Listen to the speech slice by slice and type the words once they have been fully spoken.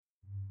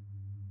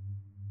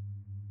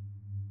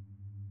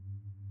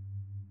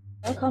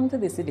Welcome to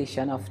this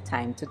edition of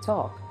Time to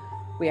Talk.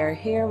 We are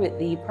here with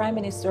the Prime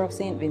Minister of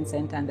St.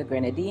 Vincent and the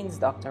Grenadines,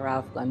 Dr.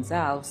 Ralph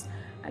Gonsalves,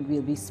 and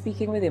we'll be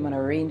speaking with him on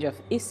a range of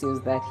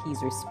issues that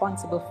he's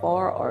responsible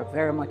for or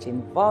very much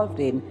involved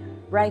in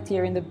right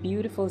here in the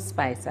beautiful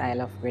Spice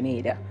Isle of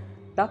Grenada.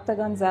 Dr.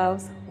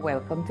 Gonsalves,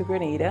 welcome to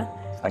Grenada.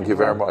 Thank you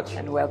very much.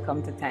 And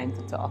welcome to Time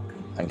to Talk.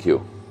 Thank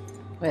you.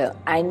 Well,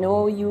 I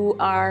know you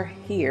are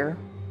here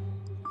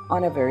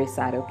on a very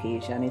sad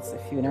occasion. It's the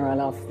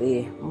funeral of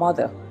the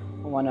mother,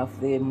 one of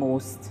the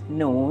most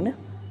known,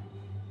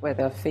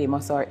 whether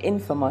famous or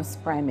infamous,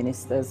 prime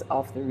ministers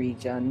of the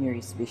region,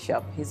 Maurice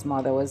Bishop. His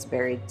mother was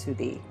buried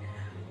today.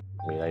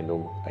 I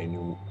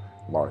knew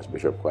Maurice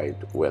Bishop quite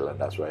well, and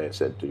that's why I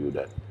said to you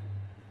that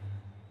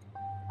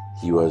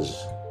he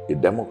was a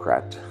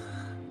Democrat,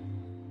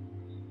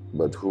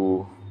 but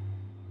who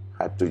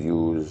had to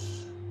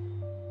use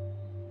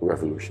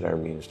revolutionary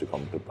means to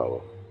come to power.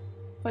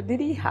 But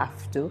did he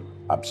have to?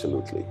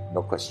 Absolutely,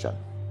 no question.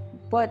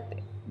 But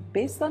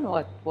based on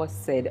what was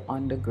said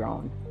on the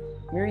ground,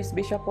 Maurice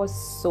Bishop was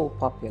so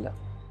popular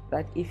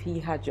that if he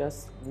had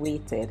just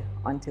waited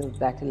until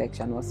that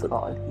election was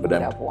called, he would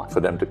have won. For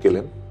them to kill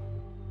him?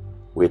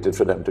 Waited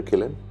for them to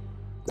kill him?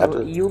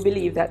 So you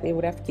believe that they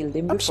would have killed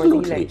him absolutely.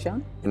 Before the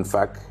election? In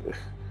fact,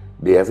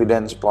 the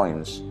evidence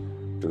points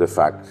to the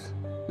fact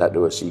that they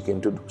were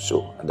seeking to do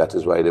so, and that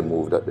is why they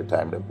moved at the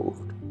time they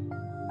moved.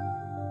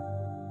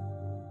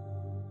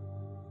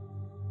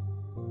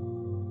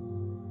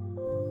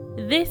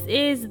 This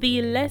is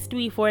the Lest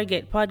We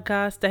Forget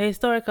podcast, a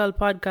historical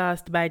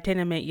podcast by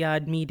Tenement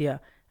Yard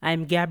Media.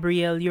 I'm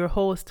Gabrielle, your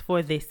host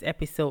for this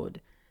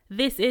episode.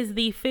 This is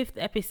the 5th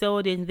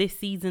episode in this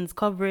season's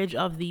coverage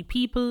of the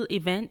people,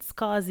 events,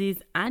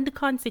 causes, and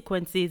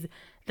consequences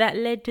that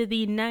led to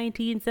the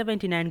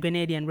 1979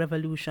 Grenadian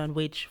Revolution,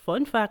 which,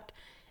 fun fact,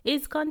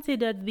 is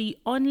considered the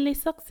only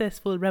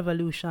successful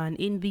revolution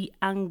in the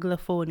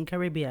Anglophone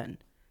Caribbean.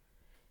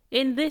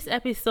 In this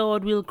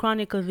episode, we'll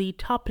chronicle the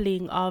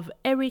toppling of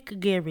Eric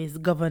Gary's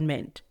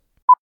government.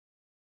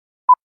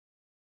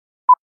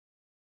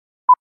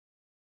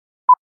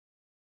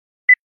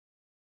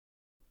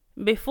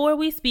 Before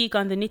we speak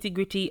on the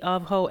nitty-gritty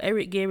of how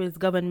Eric Gary's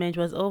government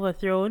was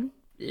overthrown,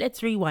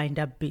 let's rewind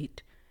a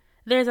bit.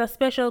 There's a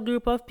special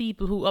group of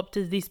people who up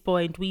to this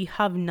point we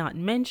have not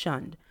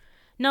mentioned.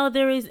 Now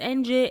there is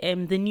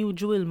NJM, the New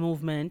Jewel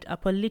Movement, a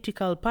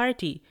political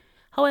party.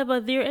 However,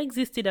 there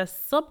existed a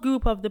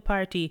subgroup of the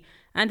party,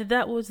 and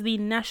that was the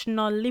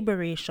National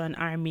Liberation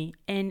Army,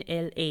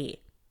 NLA.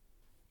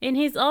 In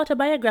his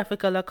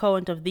autobiographical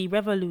account of the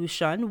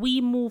revolution, We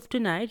Move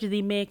Tonight,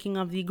 the making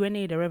of the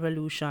Grenada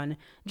Revolution,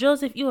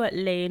 Joseph Ewart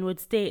Lane would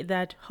state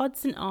that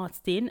Hudson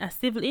Austin, a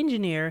civil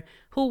engineer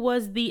who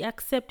was the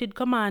accepted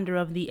commander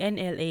of the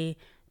NLA,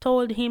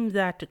 told him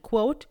that,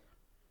 quote,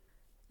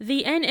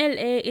 "The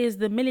NLA is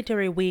the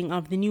military wing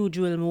of the New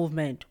Jewel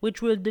Movement,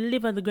 which will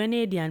deliver the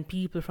Grenadian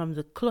people from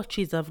the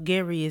clutches of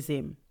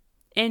Garyism."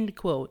 End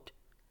quote.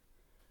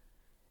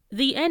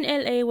 The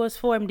NLA was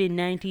formed in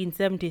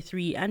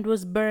 1973 and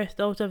was birthed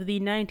out of the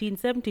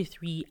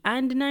 1973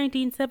 and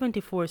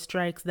 1974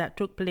 strikes that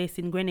took place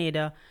in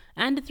Grenada,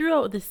 and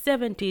throughout the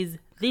 70s,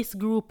 this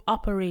group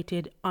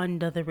operated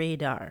under the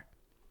radar.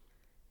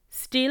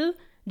 Still,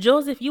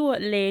 Joseph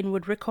Ewart Lane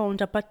would recount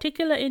a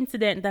particular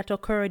incident that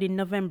occurred in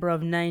November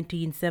of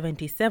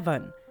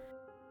 1977.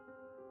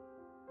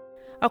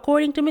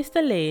 According to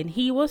Mr. Lane,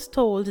 he was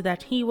told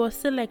that he was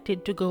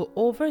selected to go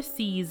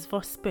overseas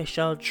for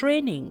special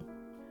training.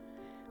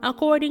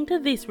 According to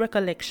this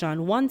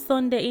recollection, one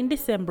Sunday in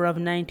December of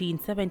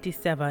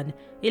 1977,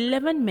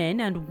 11 men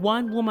and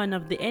 1 woman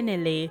of the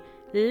NLA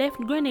left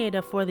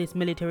Grenada for this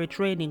military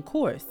training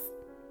course.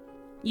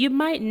 You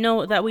might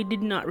note that we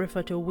did not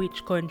refer to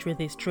which country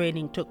this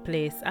training took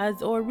place,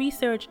 as our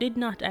research did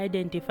not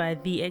identify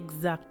the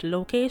exact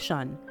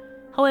location.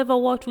 However,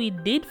 what we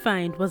did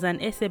find was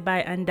an essay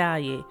by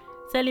Ndaye,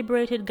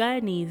 celebrated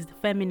Guyanese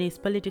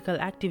feminist political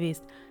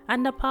activist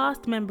and a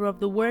past member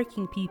of the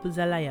Working People's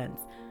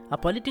Alliance, a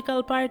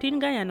political party in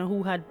Guyana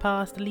who had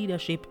past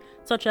leadership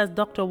such as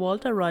Dr.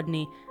 Walter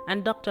Rodney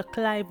and Dr.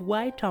 Clive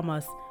Y.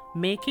 Thomas,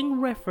 making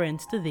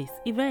reference to this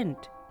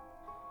event.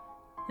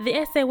 The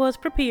essay was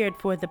prepared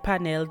for the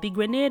panel The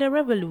Grenada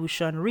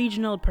Revolution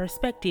Regional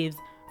Perspectives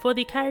for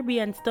the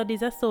Caribbean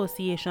Studies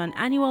Association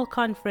Annual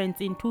Conference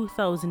in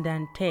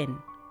 2010.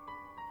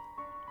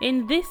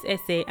 In this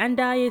essay,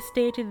 Ndaye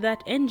stated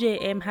that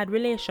NJM had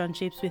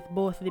relationships with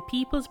both the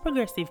People's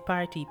Progressive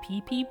Party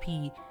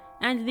 (PPP)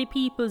 and the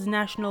People's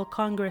National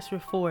Congress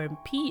Reform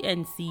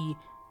 (PNC),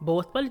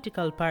 both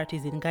political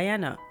parties in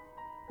Guyana.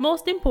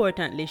 Most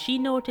importantly, she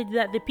noted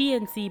that the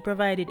PNC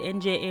provided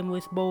NJM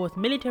with both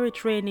military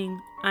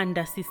training and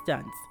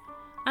assistance.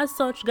 As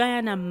such,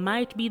 Guyana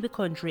might be the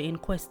country in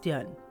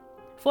question.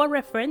 For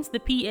reference, the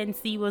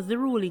PNC was the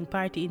ruling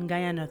party in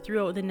Guyana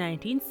throughout the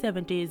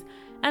 1970s,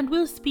 and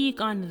we'll speak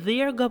on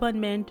their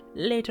government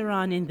later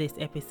on in this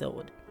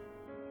episode.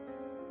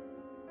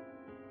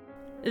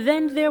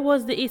 Then there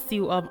was the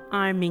issue of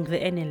arming the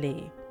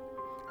NLA.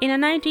 In a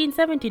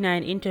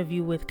 1979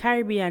 interview with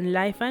Caribbean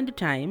Life and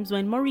Times,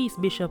 when Maurice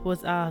Bishop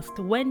was asked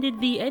when did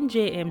the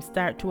NJM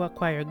start to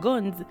acquire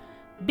guns,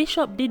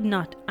 Bishop did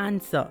not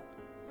answer.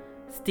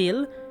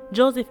 Still,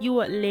 Joseph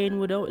Ewart Lane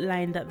would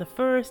outline that the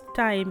first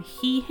time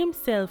he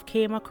himself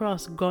came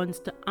across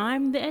guns to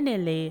arm the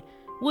NLA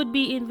would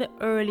be in the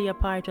earlier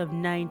part of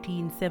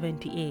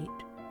 1978.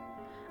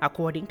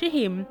 According to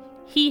him,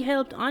 he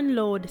helped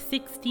unload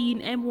 16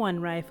 M1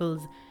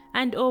 rifles,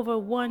 and over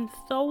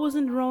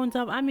 1,000 rounds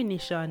of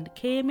ammunition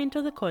came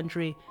into the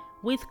country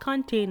with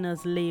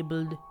containers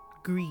labeled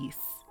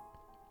grease.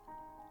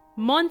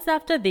 Months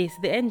after this,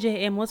 the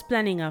NJM was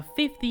planning a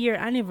 5th-year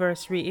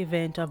anniversary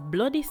event of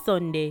Bloody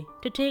Sunday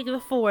to take the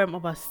form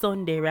of a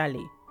Sunday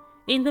rally.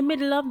 In the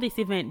middle of this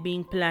event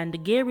being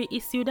planned, Gary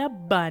issued a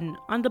ban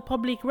on the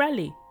public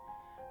rally.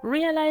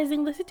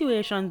 Realizing the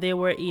situation they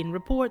were in,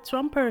 reports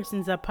from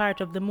persons a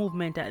part of the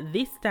movement at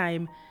this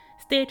time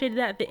stated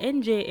that the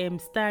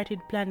NJM started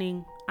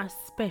planning a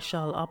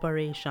special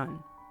operation.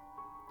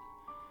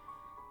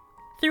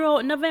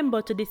 Throughout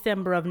November to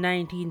December of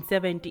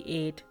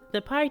 1978,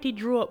 the party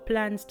drew up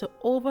plans to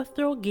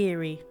overthrow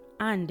Gary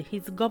and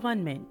his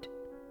government.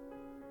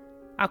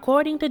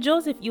 According to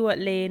Joseph Ewart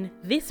Lane,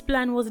 this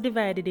plan was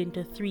divided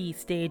into 3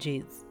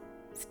 stages.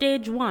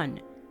 Stage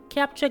 1,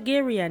 capture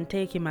Gary and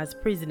take him as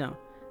prisoner.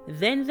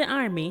 Then the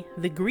army,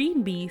 the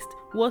Green Beast,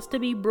 was to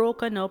be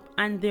broken up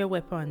and their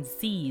weapons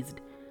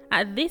seized.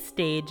 At this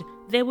stage,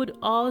 they would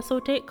also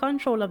take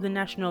control of the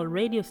national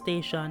radio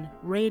station,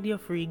 Radio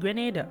Free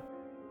Grenada.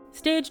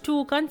 Stage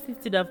 2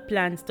 consisted of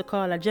plans to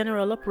call a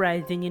general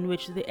uprising in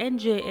which the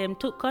NJM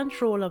took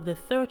control of the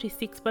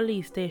 36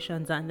 police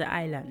stations on the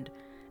island.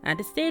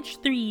 And Stage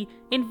 3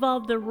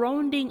 involved the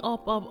rounding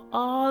up of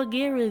all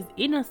Gary's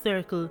inner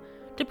circle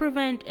to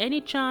prevent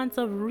any chance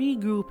of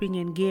regrouping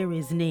in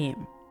Gary's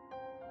name.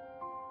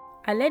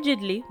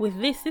 Allegedly, with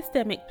this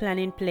systemic plan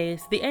in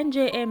place, the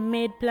NJM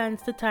made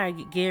plans to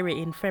target Gary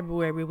in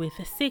February with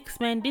 6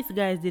 men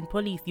disguised in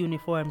police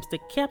uniforms to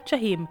capture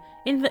him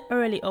in the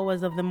early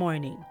hours of the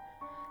morning.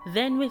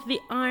 Then, with the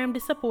armed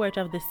support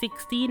of the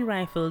 16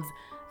 rifles,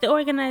 the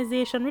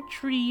organization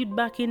retrieved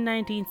back in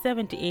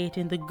 1978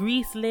 in the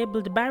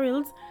grease-labeled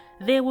barrels.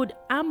 They would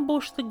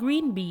ambush the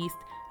Green Beast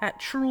at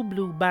True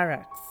Blue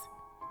Barracks.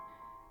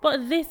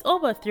 But this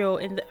overthrow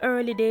in the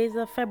early days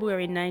of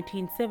February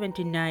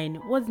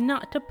 1979 was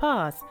not to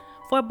pass,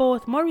 for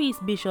both Maurice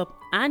Bishop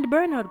and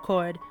Bernard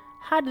Cord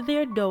had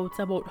their doubts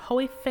about how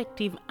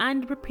effective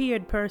and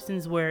prepared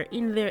persons were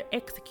in their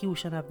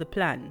execution of the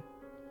plan.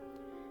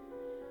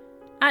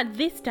 At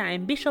this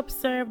time, Bishop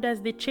served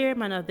as the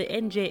chairman of the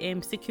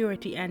NJM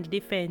Security and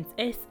Defense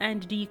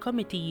S&D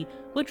Committee,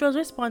 which was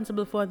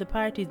responsible for the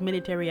party's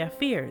military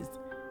affairs.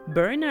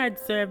 Bernard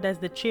served as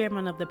the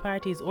chairman of the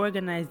party's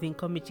organizing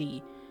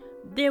committee.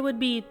 There would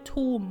be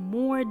 2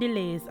 more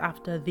delays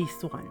after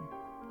this one.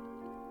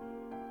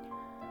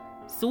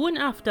 Soon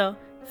after,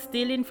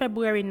 still in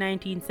February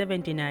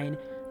 1979,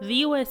 the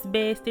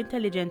US-based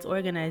intelligence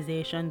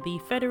organization, the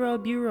Federal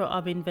Bureau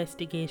of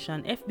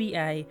Investigation,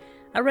 FBI,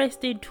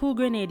 arrested 2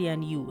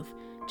 Grenadian youth,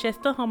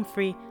 Chester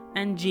Humphrey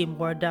and Jim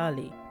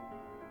Wardali.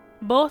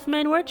 Both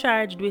men were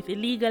charged with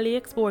illegally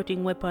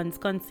exporting weapons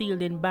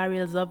concealed in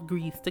barrels of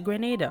grease to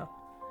Grenada.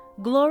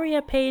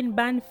 Gloria Payne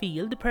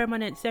Banfield,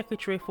 permanent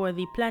secretary for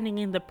the planning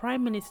in the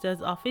Prime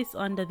Minister's office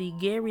under the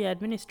Gary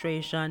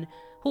administration,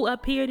 who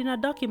appeared in a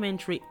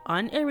documentary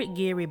on Eric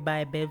Gary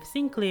by Bev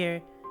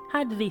Sinclair,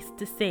 had this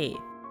to say.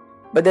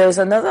 But there was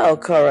another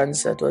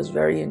occurrence that was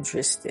very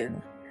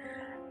interesting,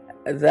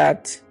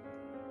 that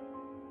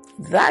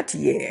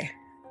year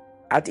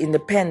at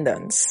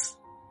Independence,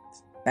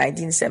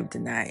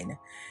 1979,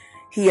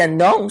 he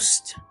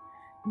announced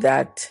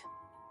that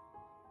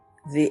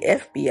the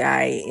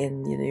FBI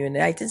in the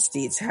United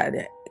States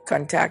had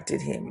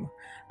contacted him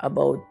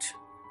about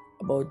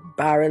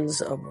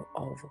barrels of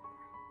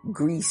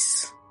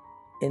grease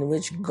in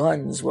which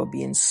guns were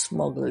being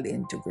smuggled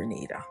into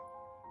Grenada.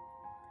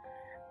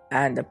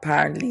 And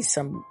apparently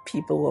some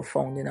people were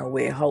found in a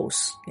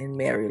warehouse in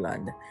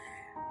Maryland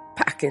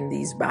packing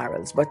these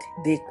barrels. But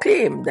they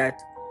claimed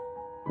that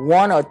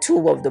 1 or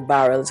 2 of the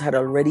barrels had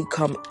already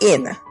come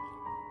in.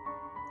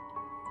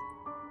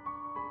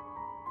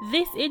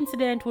 This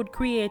incident would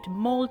create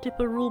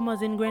multiple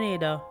rumors in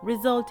Grenada,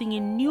 resulting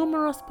in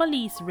numerous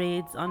police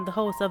raids on the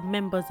house of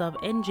members of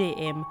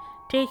NJM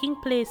taking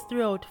place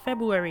throughout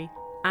February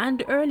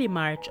and early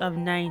March of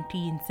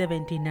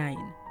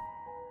 1979.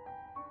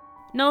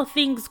 Now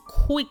things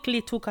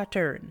quickly took a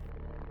turn.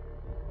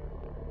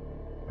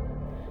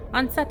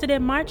 On Saturday,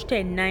 March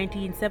 10,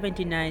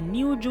 1979,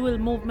 New Jewel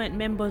Movement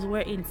members were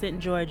in St.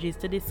 George's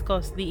to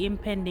discuss the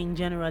impending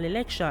general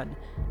election,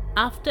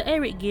 after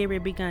Eric Gary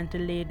began to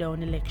lay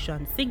down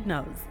election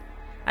signals.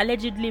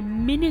 Allegedly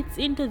minutes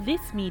into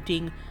this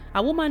meeting,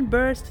 a woman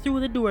burst through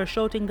the door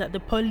shouting that the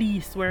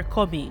police were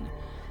coming.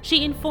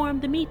 She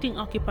informed the meeting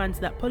occupants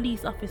that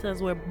police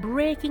officers were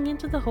breaking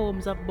into the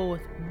homes of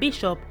both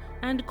Bishop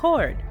and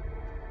Cord.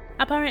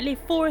 Apparently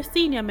 4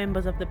 senior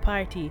members of the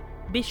party,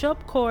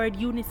 Bishop, Cord,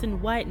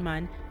 Unison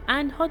Whiteman,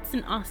 and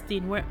Hudson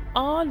Austin were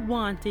all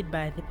wanted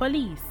by the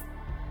police.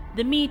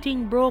 The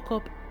meeting broke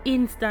up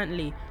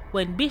instantly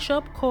when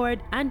Bishop,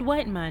 Cord, and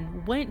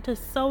Whiteman went to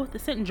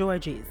South St.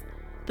 George's.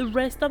 The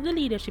rest of the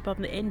leadership of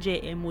the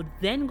NJM would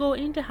then go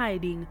into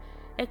hiding,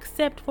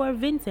 except for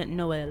Vincent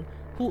Noel,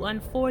 who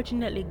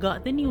unfortunately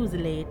got the news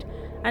late,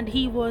 and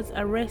he was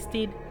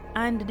arrested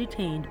and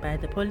detained by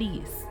the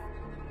police.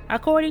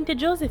 According to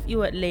Joseph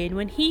Ewart Lane,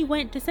 when he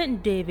went to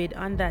St. David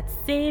on that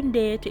same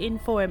day to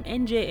inform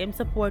NJM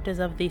supporters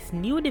of this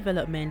new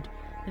development,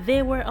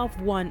 they were of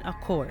one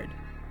accord.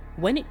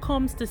 When it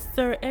comes to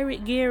Sir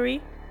Eric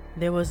Gairy,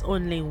 there was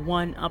only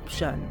one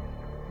option: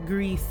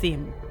 grease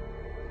him.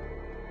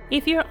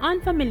 If you're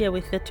unfamiliar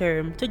with the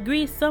term, to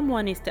grease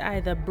someone is to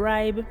either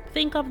bribe,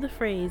 think of the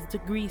phrase to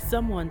grease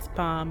someone's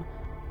palm,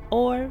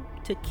 or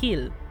to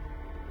kill.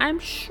 I'm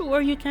sure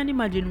you can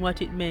imagine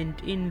what it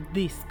meant in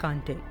this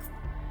context.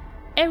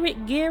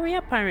 Eric Gairy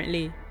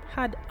apparently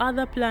had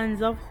other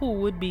plans of who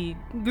would be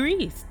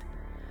greased.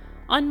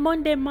 On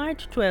Monday,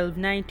 March 12,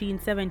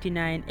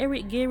 1979,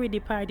 Eric Gairy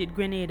departed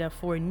Grenada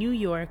for New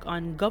York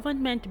on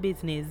government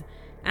business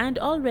and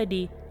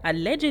already,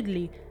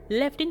 allegedly,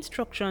 left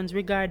instructions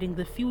regarding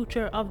the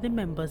future of the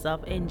members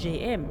of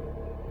NJM.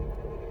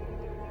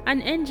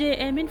 An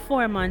NJM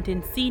informant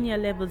in senior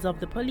levels of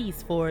the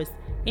police force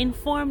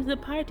informed the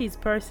party's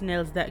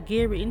personnel that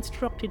Gairy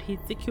instructed his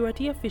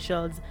security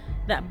officials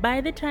that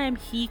by the time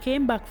he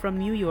came back from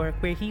New York,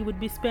 where he would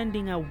be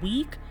spending a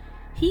week,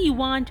 he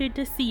wanted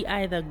to see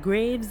either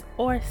graves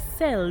or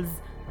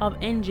cells of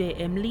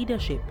NJM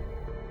leadership.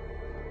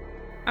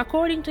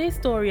 According to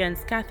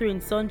historians Catherine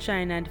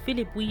Sunshine and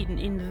Philip Wheaton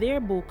in their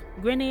book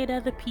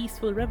Grenada the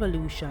Peaceful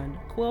Revolution,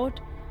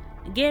 quote,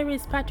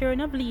 Gairy's pattern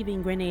of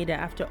leaving Grenada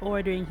after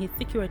ordering his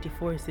security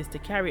forces to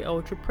carry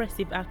out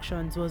repressive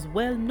actions was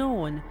well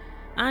known,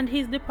 and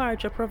his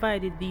departure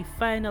provided the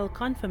final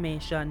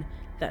confirmation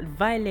that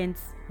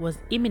violence was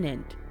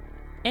imminent.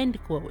 End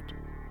quote.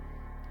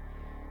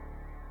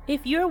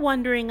 If you're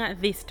wondering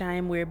at this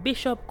time where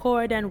Bishop,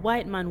 Cord, and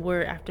Whiteman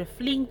were after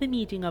fleeing the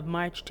meeting of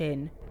March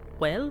 10,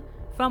 well,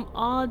 from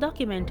all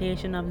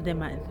documentation of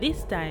them at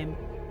this time,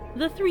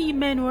 the three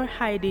men were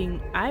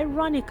hiding,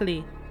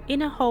 ironically,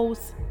 in a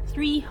house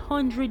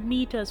 300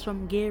 meters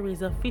from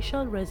Gairy's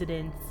official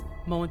residence,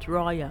 Mount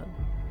Royal.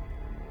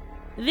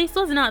 This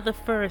was not the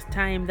first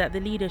time that the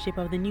leadership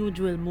of the New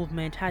Jewel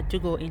movement had to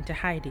go into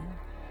hiding.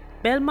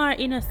 Belmar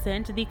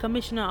Innocent, the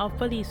Commissioner of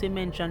Police we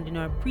mentioned in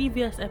our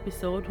previous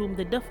episode, whom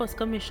the Duffus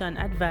Commission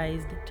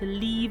advised to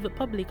leave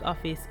public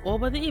office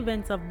over the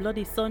events of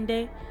Bloody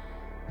Sunday,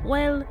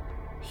 well,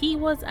 he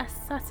was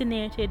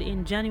assassinated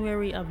in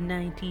January of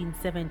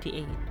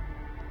 1978.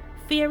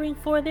 Fearing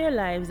for their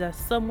lives, as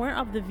some were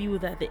of the view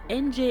that the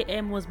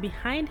NJM was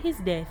behind his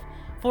death,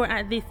 for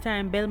at this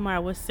time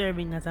Belmar was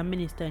serving as a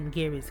minister in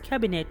Gairy's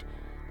cabinet,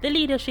 the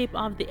leadership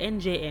of the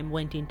NJM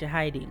went into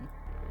hiding.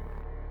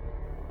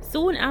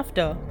 Soon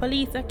after,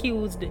 police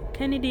accused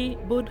Kennedy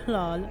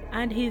Budhlal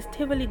and his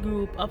Tivoli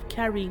group of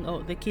carrying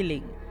out the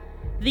killing.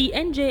 The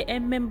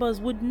NJM members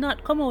would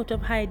not come out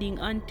of hiding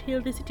until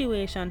the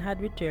situation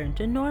had returned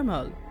to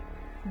normal.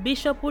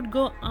 Bishop would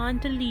go on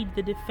to lead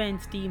the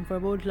defense team for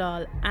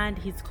Budhlal and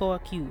his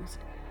co-accused.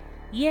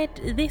 Yet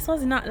this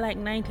was not like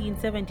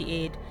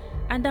 1978,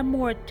 and a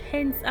more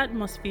tense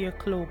atmosphere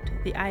cloaked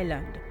the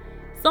island.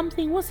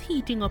 Something was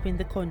heating up in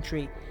the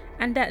country,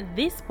 and at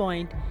this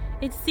point,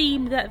 it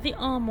seemed that the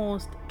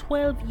almost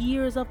 12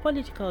 years of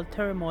political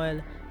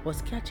turmoil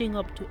was catching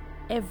up to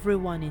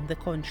everyone in the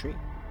country.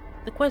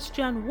 The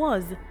question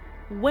was,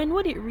 when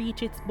would it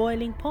reach its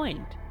boiling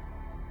point?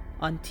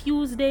 On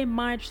Tuesday,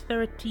 March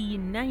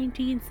 13,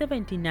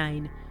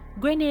 1979,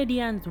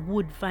 Grenadians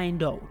would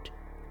find out.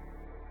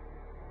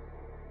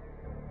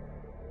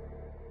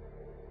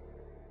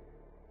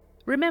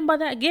 Remember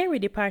that Gairy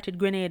departed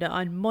Grenada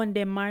on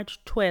Monday, March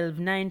 12,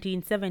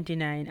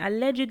 1979,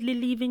 allegedly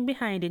leaving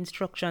behind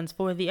instructions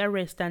for the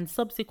arrest and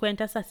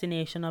subsequent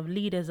assassination of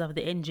leaders of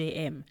the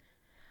NJM.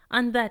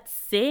 On that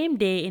same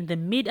day, in the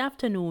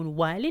mid-afternoon,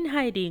 while in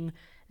hiding,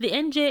 the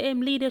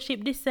NJM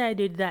leadership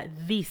decided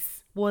that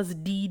this was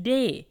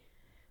D-Day.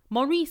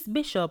 Maurice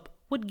Bishop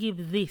would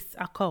give this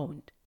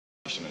account.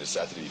 The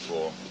Saturday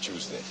before the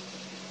Tuesday,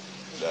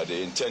 that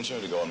the intention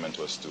of the government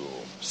was to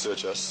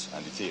search us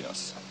and detain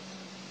us.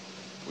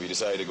 We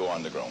decided to go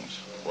underground.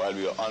 While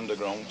we were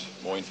underground,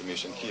 more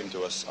information came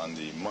to us on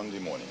the Monday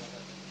morning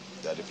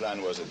that the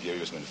plan was that Gairy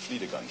was going to flee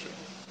the country,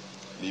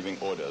 leaving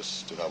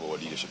orders to have our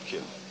leadership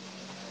killed.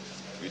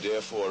 We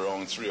therefore,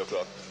 around 3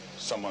 o'clock,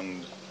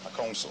 summoned a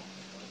council,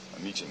 a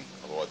meeting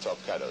of our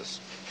top cadres,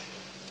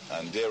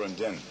 and there and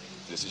then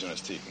the decision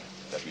was taken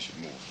that we should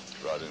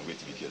move rather than wait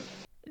to be killed.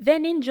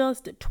 Then in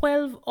just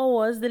 12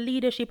 hours, the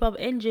leadership of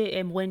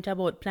NJM went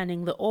about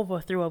planning the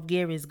overthrow of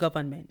Gairy's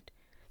government.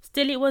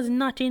 Still, it was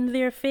not in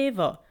their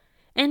favor.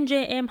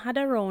 NJM had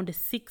around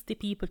 60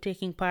 people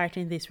taking part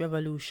in this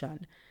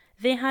revolution.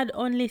 They had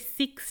only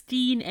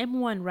 16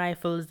 M1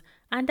 rifles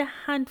and a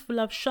handful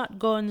of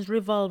shotguns,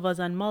 revolvers,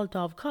 and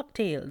Molotov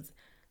cocktails.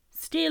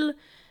 Still,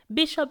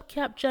 Bishop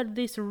captured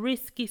this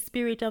risky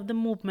spirit of the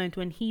movement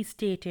when he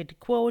stated,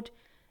 quote,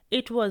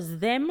 "It was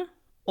them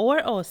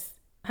or us,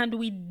 and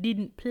we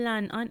didn't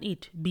plan on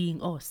it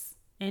being us,"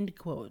 end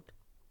quote.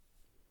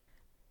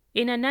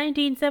 In a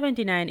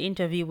 1979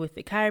 interview with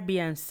the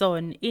Caribbean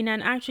Sun, in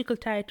an article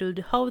titled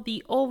 "How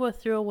the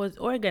Overthrow Was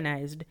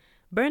Organized,"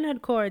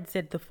 Bernard Cord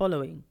said the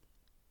following: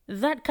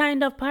 "That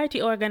kind of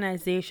party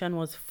organization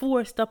was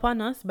forced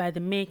upon us by the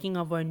making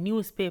of our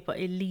newspaper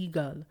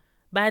illegal,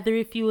 by the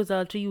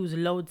refusal to use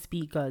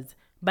loudspeakers,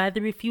 by the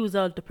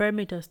refusal to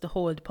permit us to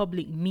hold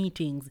public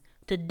meetings,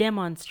 to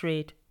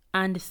demonstrate,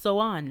 and so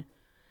on.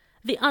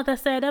 The other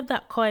side of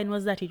that coin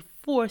was that it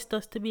forced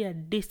us to be a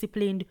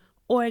disciplined,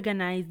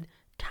 organized,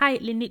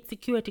 tightly knit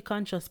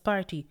security-conscious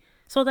party,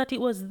 so that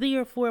it was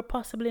therefore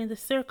possible in the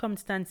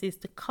circumstances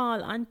to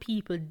call on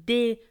people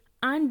day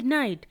and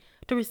night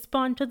to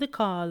respond to the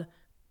call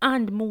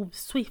and move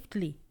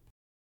swiftly."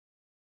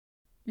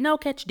 Now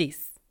catch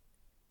this.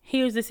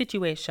 Here's the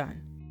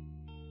situation.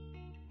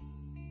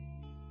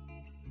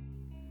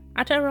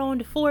 At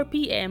around 4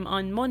 p.m.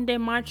 on Monday,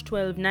 March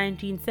 12,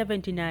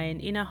 1979,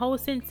 in a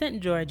house in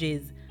St.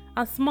 George's,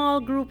 a small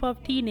group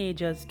of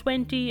teenagers,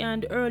 20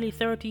 and early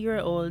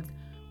 30-year-olds,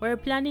 were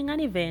planning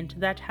an event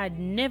that had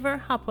never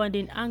happened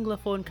in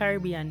Anglophone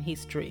Caribbean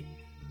history: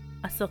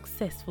 a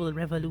successful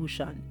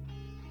revolution.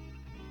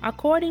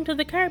 According to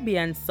the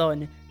Caribbean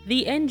Sun,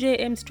 the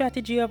NJM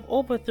strategy of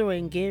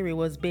overthrowing Gary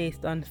was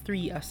based on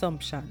 3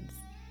 assumptions.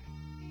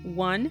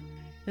 1.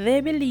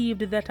 They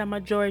believed that a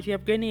majority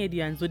of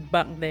Grenadians would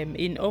back them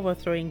in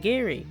overthrowing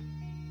Gary.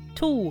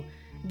 2.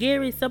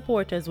 Gary's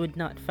supporters would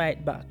not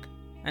fight back.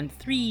 And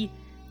 3.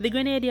 The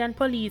Grenadian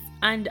police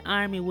and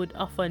army would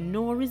offer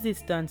no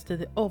resistance to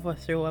the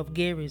overthrow of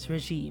Gary's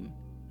regime.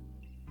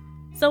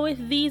 So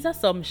with these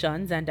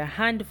assumptions and a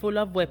handful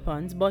of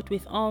weapons, but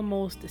with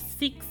almost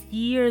 6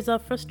 years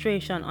of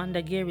frustration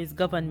under Gary's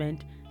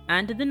government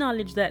and the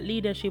knowledge that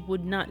leadership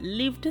would not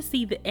live to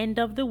see the end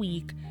of the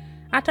week,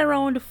 at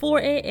around 4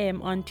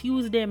 a.m. on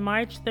Tuesday,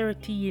 March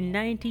 13,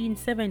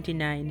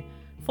 1979,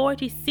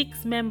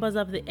 46 members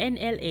of the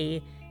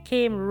NLA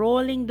came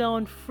rolling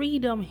down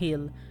Freedom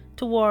Hill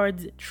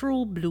towards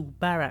True Blue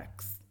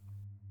Barracks.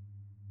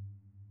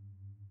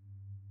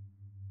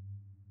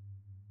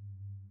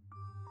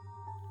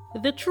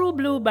 The True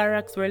Blue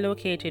Barracks were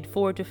located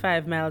 4 to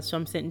 5 miles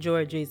from St.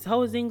 George's,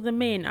 housing the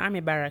main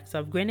army barracks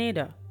of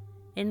Grenada.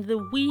 In the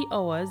wee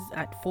hours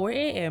at 4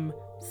 a.m.,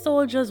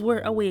 soldiers were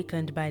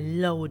awakened by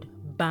loud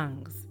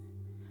bangs.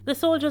 The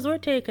soldiers were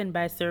taken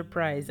by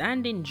surprise,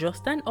 and in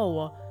just an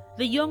hour,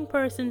 the young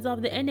persons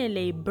of the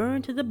NLA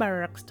burned the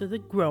barracks to the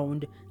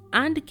ground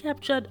and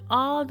captured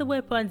all the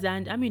weapons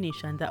and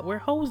ammunition that were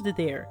housed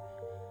there.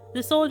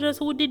 The soldiers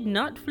who did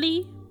not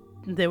flee,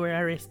 they were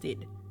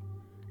arrested.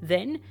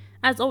 Then,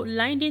 as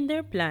outlined in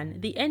their plan,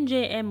 the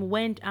NJM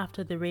went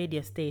after the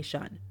radio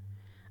station.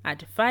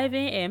 At 5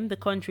 a.m., the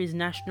country's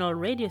national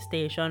radio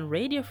station,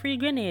 Radio Free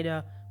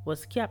Grenada,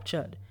 was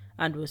captured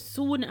and was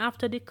soon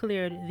after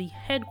declared the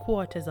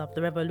headquarters of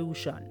the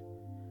revolution.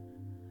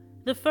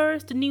 The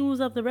first news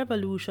of the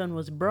revolution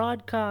was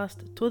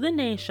broadcast to the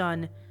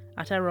nation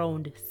at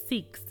around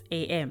 6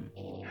 a.m.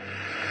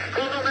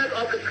 Government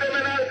of the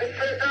criminal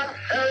dictator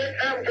Eric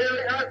M.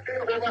 Gary has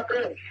been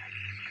overthrown.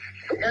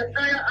 The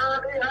entire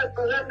army has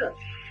surrendered,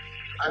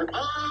 and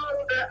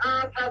all the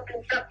arms have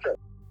been captured.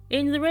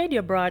 In the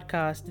radio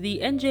broadcast, the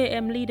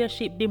NJM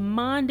leadership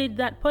demanded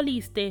that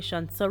police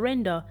stations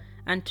surrender,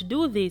 and to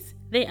do this,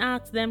 they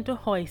asked them to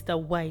hoist a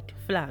white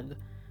flag.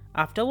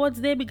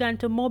 Afterwards, they began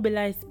to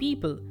mobilize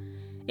people.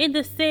 In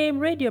the same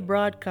radio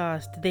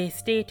broadcast, they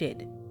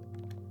stated,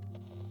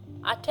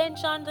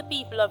 "Attention the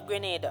people of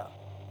Grenada.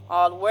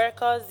 All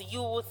workers,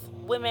 youth,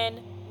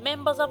 women,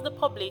 members of the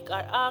public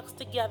are asked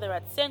to gather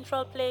at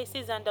central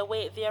places and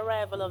await the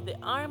arrival of the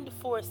armed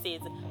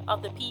forces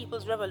of the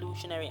People's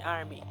Revolutionary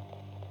Army.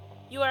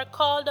 You are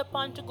called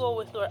upon to go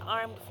with your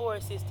armed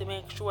forces to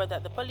make sure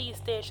that the police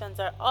stations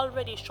are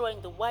already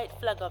showing the white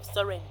flag of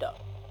surrender.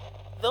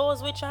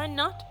 Those which are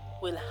not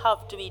will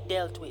have to be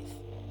dealt with.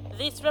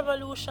 This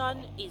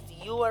revolution is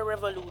your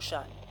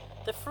revolution.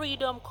 The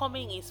freedom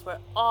coming is for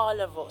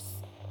all of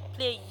us.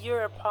 Play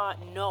your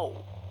part now."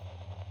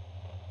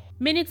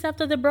 Minutes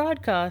after the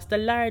broadcast, a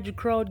large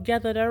crowd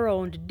gathered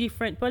around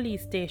different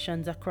police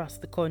stations across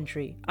the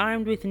country,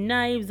 armed with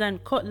knives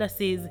and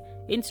cutlasses,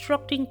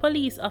 instructing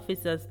police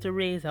officers to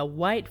raise a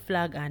white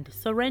flag and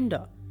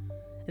surrender.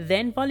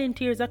 Then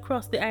volunteers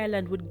across the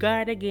island would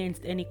guard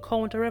against any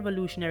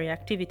counter-revolutionary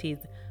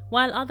activities,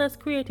 while others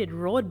created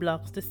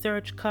roadblocks to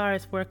search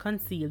cars for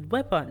concealed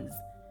weapons.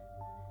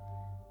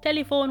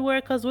 Telephone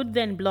workers would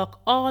then block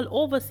all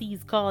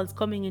overseas calls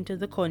coming into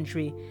the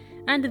country,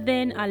 and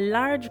then a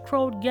large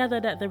crowd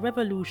gathered at the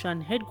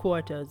revolution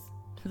headquarters,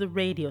 the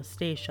radio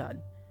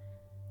station.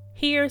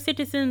 Here,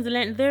 citizens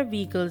lent their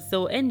vehicles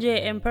so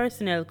NJM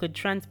personnel could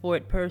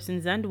transport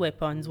persons and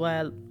weapons,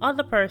 while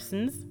other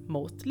persons,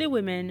 mostly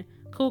women,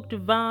 cooked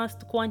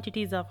vast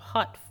quantities of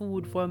hot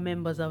food for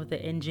members of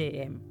the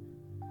NJM.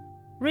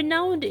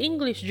 Renowned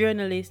English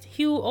journalist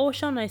Hugh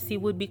O'Shaughnessy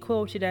would be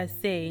quoted as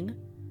saying,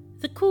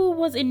 "The coup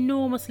was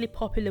enormously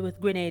popular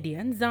with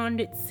Grenadians, and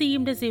it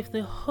seemed as if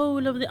the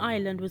whole of the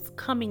island was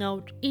coming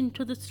out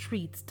into the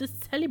streets to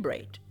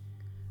celebrate."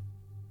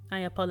 I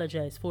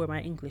apologize for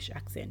my English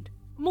accent.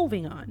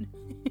 Moving on.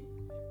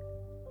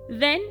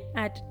 Then,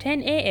 at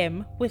 10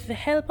 a.m., with the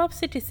help of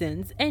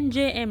citizens,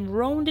 NJM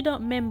rounded up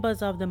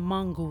members of the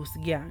Mongoose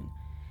Gang.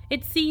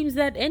 It seems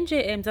that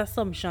NJM's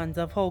assumptions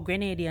of how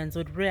Grenadians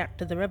would react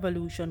to the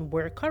revolution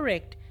were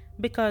correct,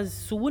 because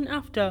soon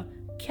after,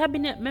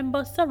 cabinet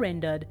members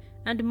surrendered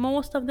and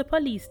most of the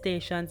police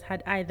stations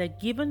had either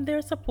given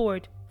their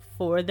support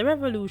for the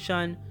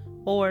revolution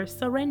or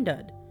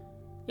surrendered.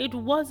 It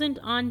wasn't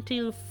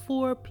until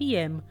 4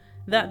 p.m.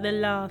 that the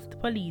last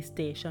police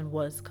station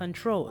was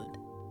controlled.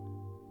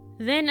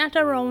 Then at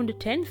around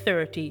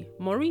 10:30,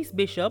 Maurice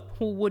Bishop,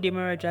 who would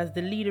emerge as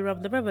the leader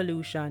of the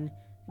revolution,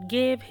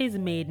 gave his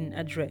maiden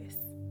address.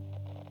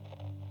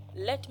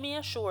 "Let me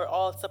assure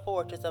all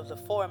supporters of the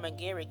former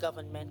Gary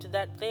government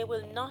that they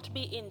will not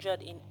be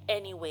injured in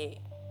any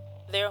way.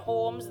 Their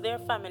homes, their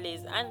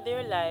families, and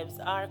their lives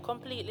are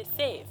completely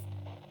safe,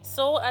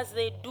 so as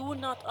they do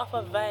not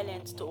offer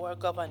violence to our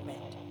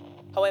government.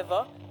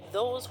 However,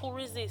 those who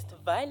resist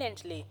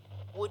violently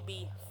would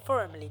be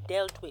firmly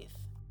dealt with."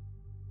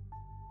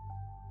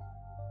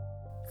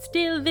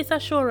 Still, this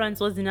assurance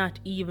was not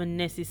even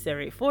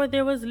necessary, for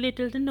there was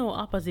little to no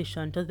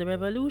opposition to the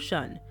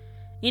revolution.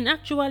 In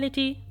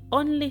actuality,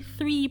 only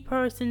 3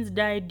 persons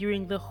died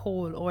during the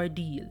whole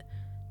ordeal: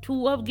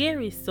 2 of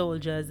Gary's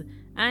soldiers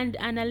and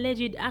an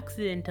alleged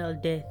accidental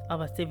death of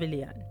a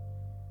civilian.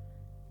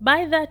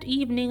 By that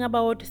evening,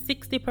 about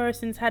 60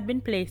 persons had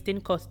been placed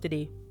in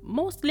custody,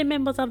 mostly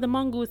members of the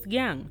Mongoose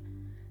Gang.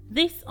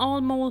 This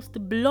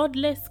almost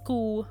bloodless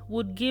coup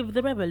would give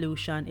the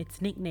revolution its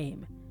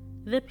nickname,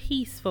 the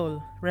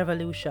Peaceful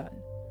Revolution.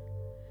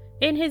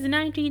 In his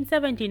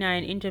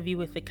 1979 interview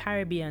with the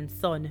Caribbean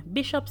Sun,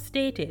 Bishop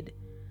stated,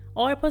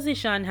 "Our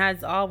position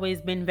has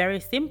always been very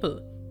simple."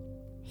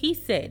 He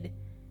said,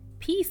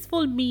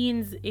 "Peaceful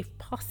means if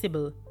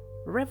possible,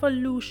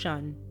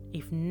 revolution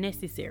if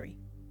necessary."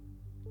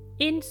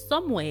 In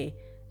some way,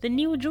 the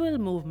New Jewel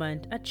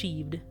movement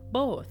achieved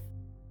both.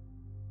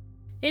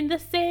 In the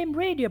same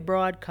radio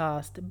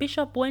broadcast,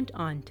 Bishop went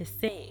on to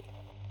say,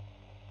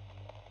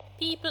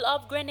 "People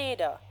of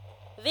Grenada,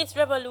 this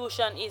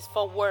revolution is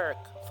for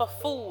work, for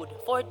food,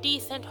 for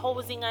decent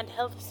housing and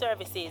health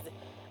services,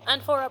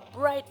 and for a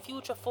bright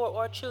future for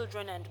our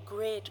children and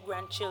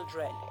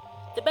great-grandchildren.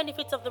 The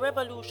benefits of the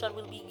revolution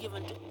will be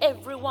given to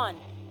everyone,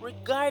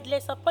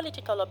 regardless of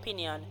political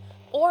opinion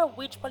or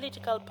which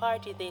political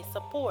party they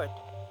support.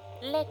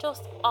 Let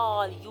us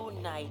all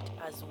unite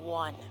as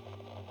one."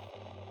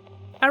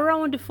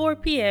 Around 4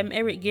 p.m.,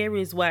 Eric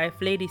Gary's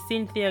wife, Lady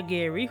Cynthia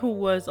Gary, who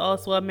was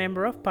also a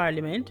member of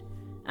Parliament,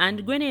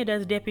 and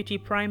Grenada's Deputy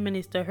Prime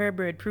Minister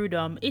Herbert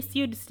Prudhomme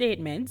issued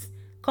statements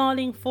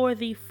calling for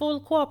the full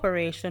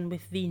cooperation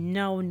with the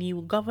now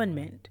new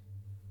government.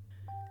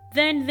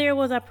 Then there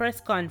was a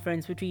press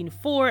conference between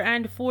 4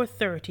 and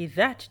 4:30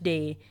 that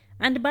day,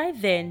 and by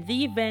then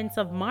the events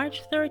of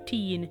March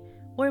 13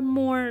 were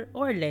more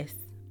or less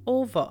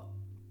over.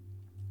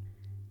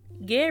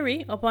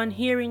 Gary, upon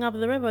hearing of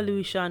the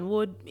revolution,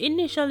 would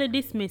initially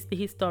dismiss the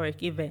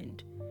historic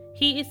event.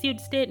 He issued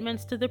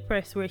statements to the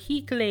press where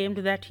he claimed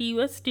that he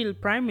was still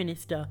Prime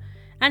Minister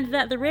and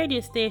that the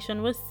radio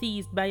station was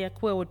seized by a,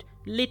 quote,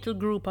 "little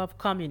group of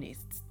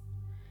communists."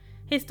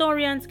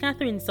 Historians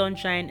Catherine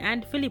Sunshine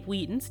and Philip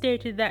Wheaton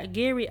stated that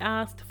Gary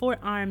asked for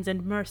arms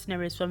and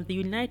mercenaries from the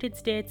United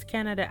States,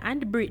 Canada,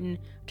 and Britain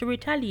to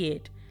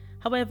retaliate.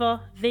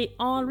 However, they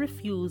all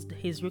refused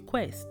his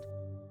request.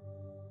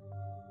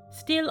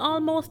 Still,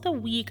 almost a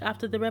week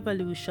after the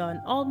revolution,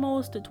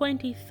 almost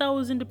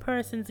 20,000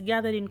 persons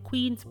gathered in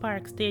Queen's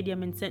Park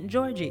Stadium in St.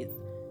 George's.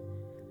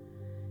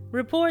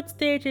 Reports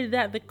stated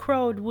that the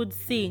crowd would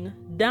sing,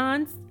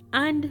 dance,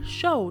 and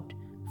shout,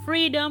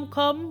 "Freedom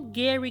come,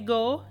 Gary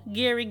go,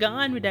 Gary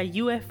gone with a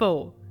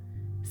UFO."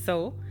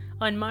 So,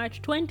 on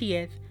March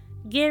 20th,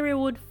 Gary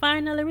would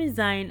finally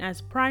resign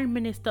as Prime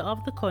Minister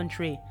of the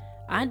country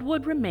and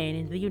would remain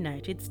in the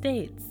United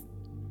States.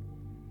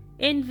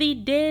 In the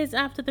days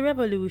after the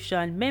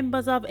revolution,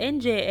 members of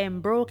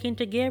NJM broke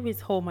into Gary's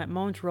home at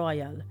Mount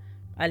Royal.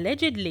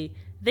 Allegedly,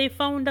 they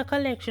found a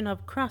collection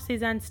of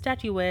crosses and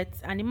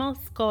statuettes, animal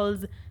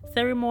skulls,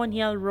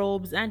 ceremonial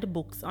robes, and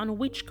books on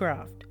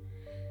witchcraft.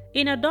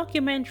 In a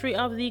documentary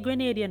of the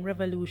Grenadian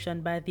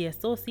Revolution by the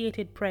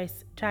Associated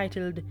Press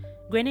titled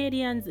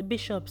 "Grenadians'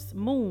 Bishops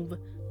Move,"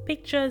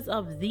 pictures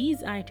of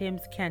these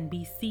items can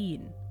be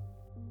seen.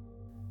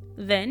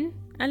 Then,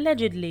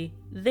 allegedly,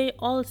 they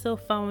also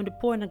found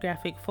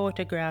pornographic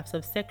photographs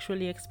of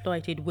sexually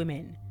exploited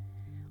women.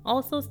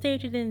 Also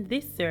stated in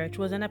this search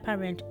was an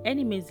apparent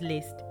enemies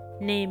list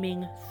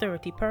naming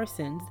 30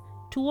 persons,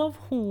 2 of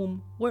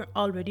whom were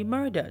already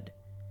murdered.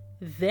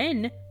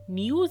 Then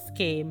news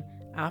came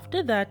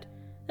after that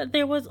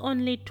there was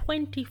only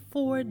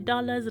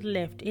 $24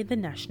 left in the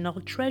National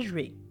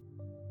Treasury.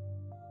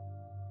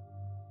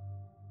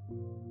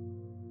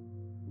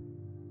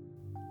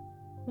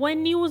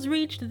 When news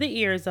reached the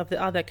ears of the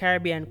other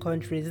Caribbean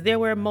countries, there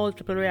were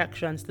multiple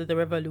reactions to the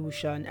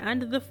revolution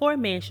and the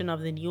formation of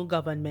the new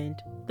government,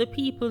 the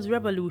People's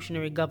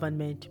Revolutionary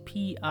Government,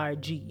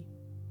 PRG.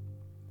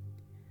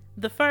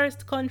 The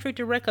first country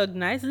to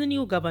recognize the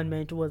new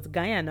government was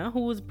Guyana,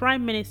 whose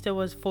prime minister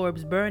was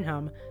Forbes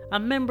Burnham, a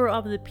member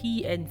of the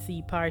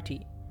PNC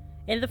party.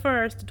 In the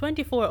first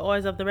 24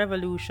 hours of the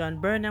revolution,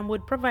 Burnham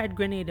would provide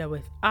Grenada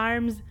with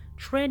arms,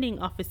 training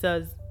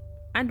officers,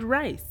 and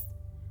rice.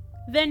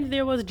 Then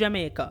there was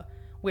Jamaica,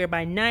 where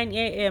by 9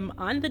 a.m.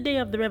 on the day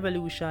of the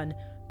revolution,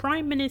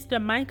 Prime Minister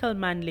Michael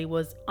Manley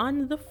was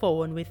on the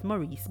phone with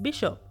Maurice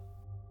Bishop.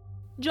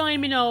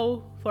 Join me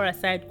now for a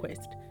side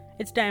quest.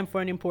 It's time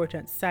for an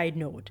important side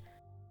note.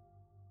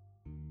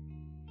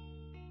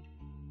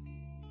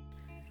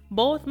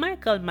 Both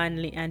Michael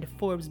Manley and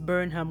Forbes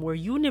Burnham were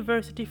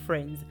university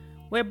friends,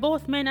 where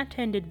both men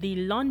attended the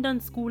London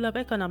School of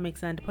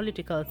Economics and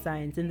Political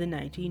Science in the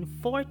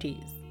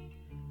 1940s.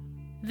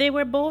 They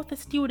were both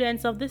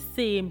students of the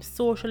same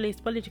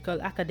socialist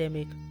political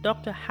academic,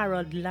 Dr.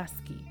 Harold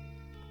Lasky.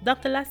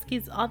 Dr.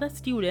 Lasky's other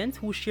students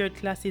who shared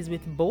classes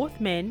with both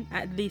men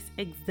at this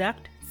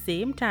exact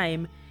same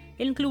time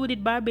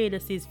included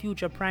Barbados'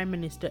 future Prime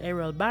Minister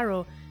Errol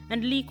Barrow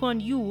and Lee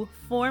Kuan Yew,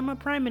 former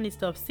Prime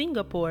Minister of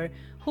Singapore,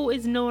 who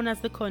is known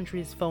as the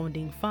country's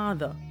founding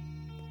father.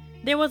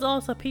 There was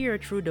also Pierre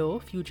Trudeau,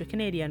 future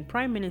Canadian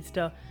Prime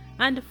Minister,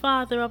 and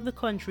father of the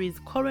country's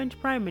current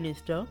Prime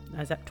Minister,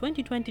 as at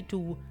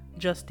 2022,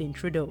 Justin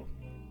Trudeau.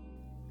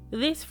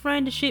 This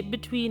friendship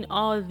between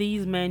all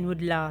these men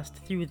would last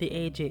through the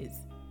ages.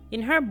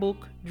 In her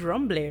book,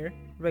 Drum Blair,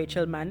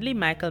 Rachel Manley,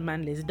 Michael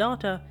Manley's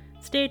daughter,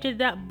 stated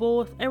that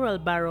both Errol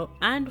Barrow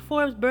and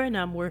Forbes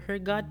Burnham were her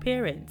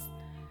godparents.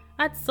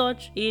 As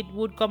such, it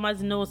would come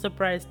as no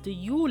surprise to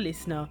you,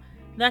 listener,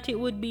 that it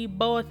would be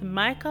both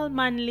Michael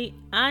Manley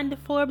and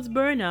Forbes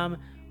Burnham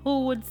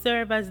who would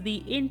serve as the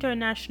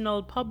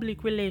international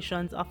public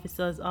relations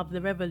officers of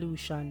the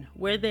revolution,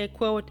 where they,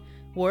 quote,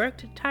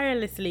 worked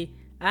tirelessly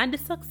and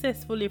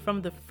successfully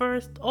from the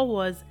first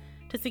hours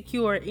to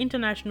secure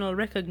international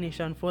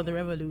recognition for the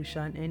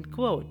revolution, end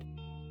quote.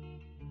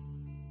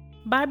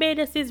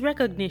 Barbados'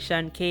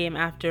 recognition came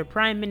after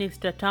Prime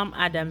Minister Tom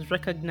Adams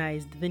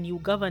recognized the new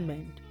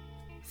government.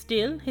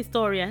 Still,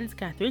 historians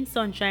Catherine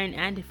Sunshine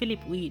and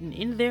Philip Wheaton,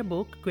 in their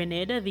book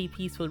Grenada, the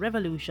Peaceful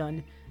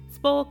Revolution,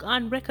 spoke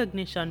on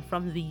recognition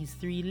from these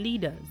three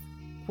leaders.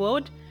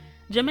 Quote,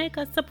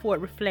 Jamaica's support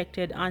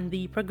reflected on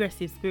the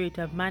progressive spirit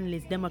of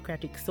Manley's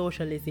democratic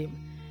socialism.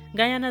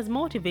 Guyana's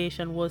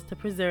motivation was to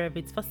preserve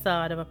its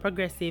facade of a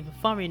progressive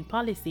foreign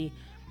policy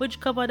which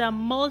covered a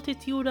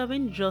multitude of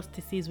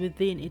injustices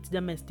within its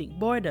domestic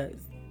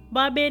borders.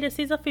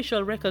 Barbados'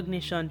 official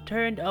recognition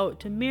turned out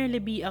to merely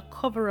be a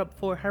cover-up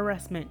for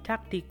harassment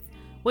tactics,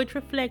 which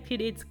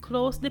reflected its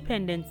close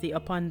dependency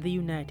upon the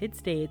United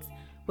States,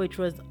 which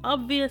was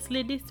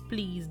obviously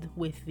displeased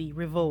with the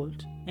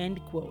revolt, end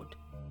quote.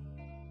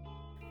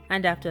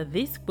 And after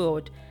this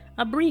quote,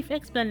 a brief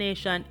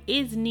explanation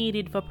is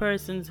needed for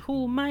persons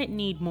who might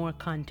need more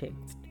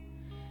context.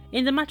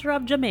 In the matter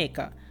of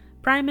Jamaica,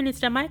 Prime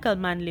Minister Michael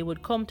Manley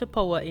would come to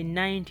power in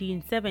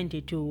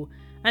 1972,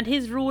 and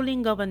his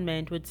ruling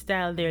government would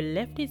style their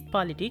leftist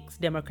politics,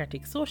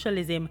 democratic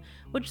socialism,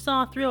 which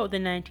saw throughout the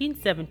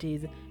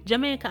 1970s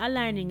Jamaica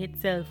aligning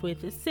itself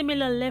with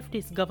similar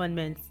leftist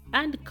governments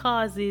and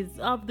causes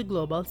of the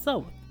global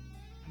south.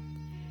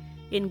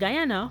 In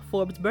Guyana,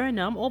 Forbes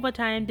Burnham over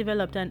time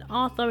developed an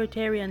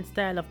authoritarian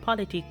style of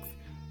politics,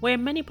 where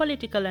many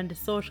political and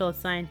social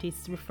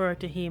scientists refer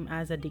to him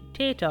as a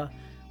dictator,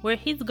 where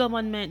his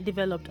government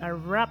developed a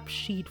rap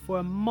sheet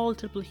for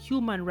multiple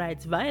human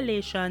rights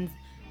violations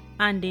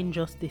and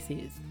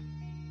injustices.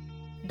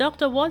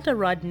 Dr. Walter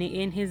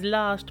Rodney, in his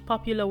last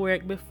popular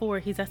work before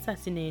his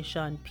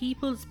assassination,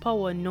 People's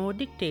Power, No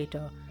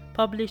Dictator,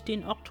 published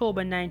in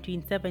October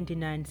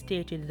 1979,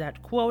 stated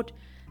that, quote,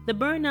 the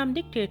Burnham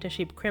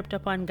dictatorship crept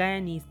upon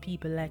Guyanese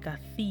people like a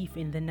thief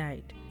in the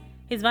night.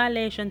 His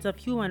violations of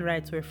human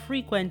rights were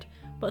frequent,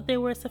 but they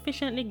were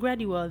sufficiently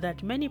gradual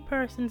that many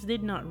persons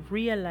did not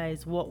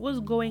realize what was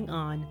going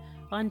on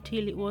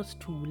until it was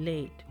too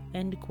late,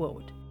 end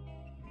quote.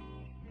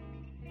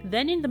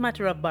 Then in the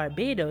matter of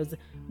Barbados,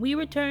 we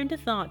return to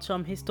thoughts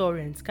from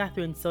historians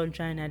Catherine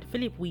Sunshine and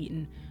Philip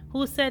Wheaton,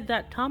 who said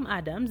that Tom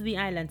Adams, the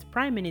island's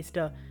prime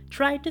minister,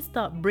 tried to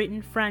stop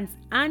Britain, France,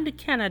 and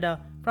Canada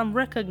from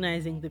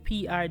recognizing the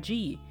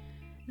PRG.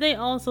 They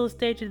also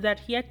stated that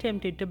he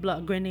attempted to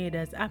block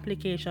Grenada's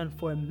application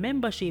for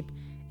membership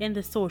in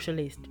the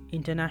Socialist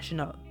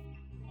International.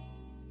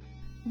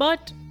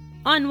 But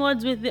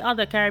onwards with the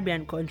other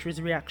Caribbean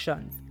countries'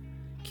 reactions.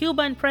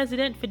 Cuban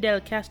President Fidel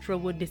Castro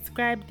would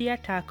describe the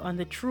attack on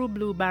the True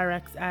Blue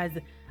barracks as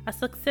a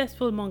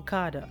successful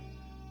moncada.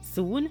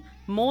 Soon,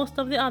 most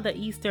of the other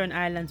eastern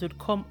islands would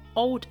come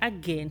out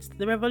against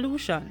the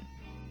revolution.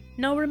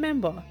 Now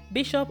remember,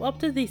 Bishop up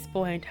to this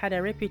point had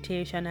a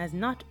reputation as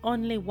not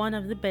only one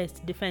of the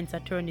best defense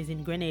attorneys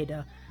in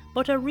Grenada,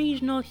 but a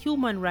regional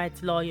human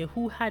rights lawyer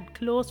who had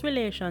close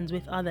relations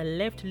with other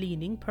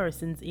left-leaning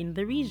persons in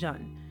the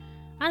region.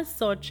 As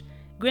such,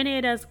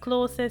 Grenada's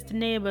closest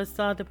neighbors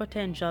saw the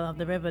potential of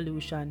the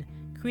revolution,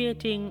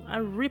 creating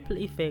a ripple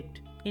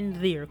effect in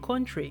their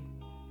country.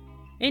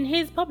 In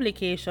his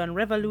publication,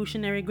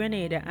 Revolutionary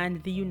Grenada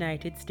and the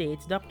United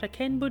States, Dr.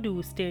 Ken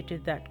Boudou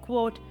stated that,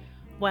 quote,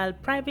 while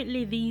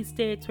privately these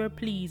states were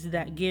pleased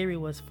that Gary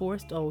was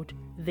forced out,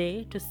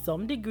 they, to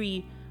some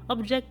degree,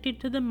 objected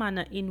to the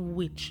manner in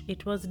which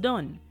it was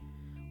done.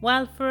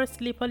 While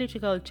firstly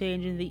political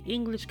change in the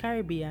English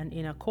Caribbean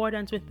in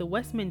accordance with the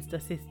Westminster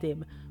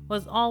system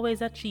was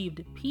always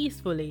achieved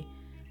peacefully,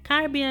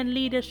 Caribbean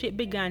leadership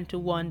began to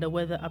wonder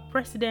whether a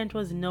precedent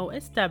was now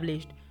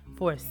established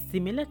for a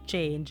similar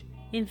change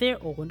in their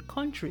own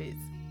countries.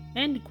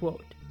 End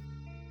quote.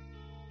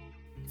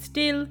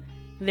 Still,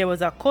 there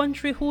was a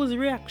country whose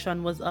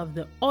reaction was of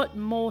the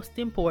utmost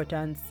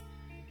importance,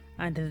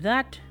 and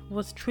that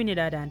was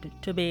Trinidad and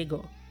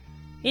Tobago.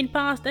 In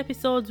past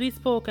episodes, we've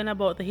spoken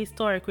about the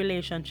historic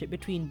relationship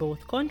between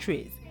both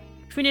countries.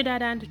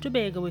 Trinidad and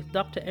Tobago, with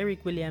Dr.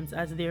 Eric Williams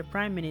as their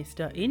Prime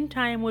Minister, in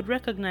time would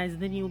recognize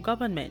the new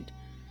government.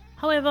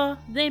 However,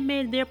 they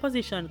made their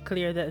position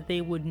clear that they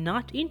would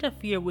not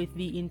interfere with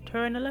the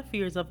internal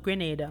affairs of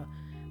Grenada,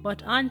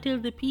 but until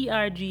the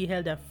PRG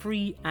held a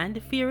free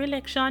and fair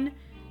election,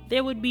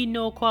 there would be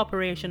no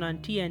cooperation on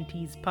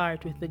TNT's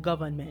part with the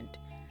government.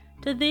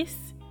 To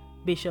this,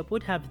 Bishop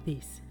would have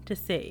this to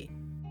say.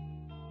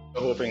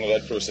 We're hoping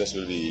that process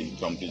will be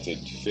completed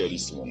fairly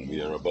soon.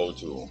 We are about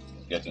to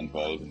get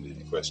involved in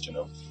the question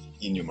of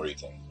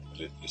enumerating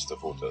the list of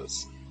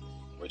voters,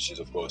 which is,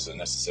 of course, a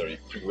necessary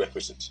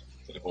prerequisite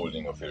to the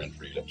holding of fair and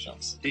free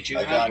elections. I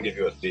can't give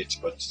you a date,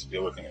 but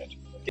we're working on it.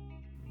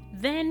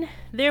 Then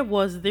there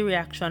was the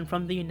reaction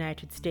from the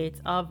United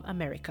States of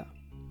America.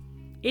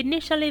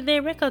 Initially, they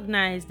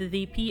recognized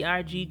the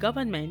PRG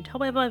government,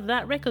 however,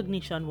 that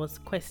recognition was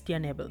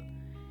questionable.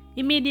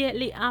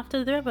 Immediately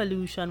after the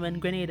revolution, when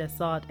Grenada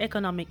sought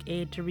economic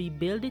aid to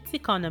rebuild its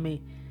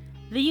economy,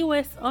 the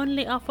US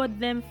only offered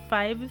them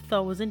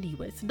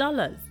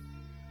 $5,000.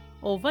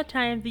 Over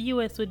time, the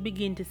US would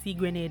begin to see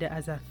Grenada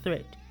as a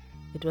threat.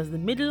 It was the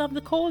middle of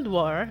the Cold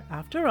War,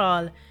 after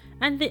all,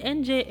 and the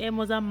NJM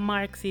was a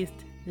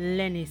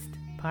Marxist-Leninist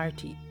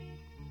party.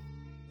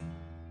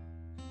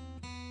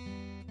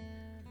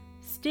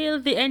 Still,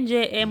 the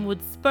NJM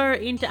would spur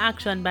into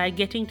action by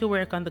getting to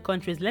work on the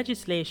country's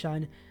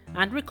legislation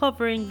and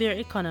recovering their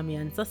economy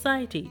and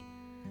society.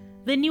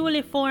 The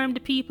newly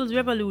formed People's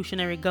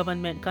Revolutionary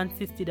Government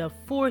consisted of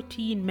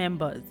 14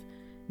 members,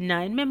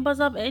 9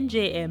 members of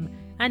NJM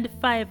and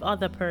 5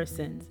 other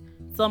persons,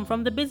 some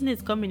from the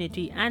business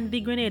community and the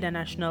Grenada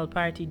National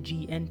Party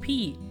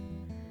GNP.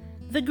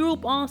 The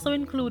group also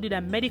included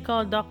a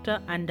medical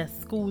doctor and a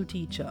school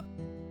teacher.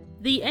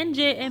 The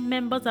NJM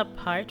members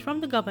apart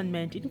from the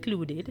government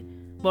included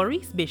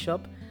Maurice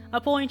Bishop,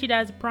 appointed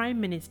as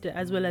Prime Minister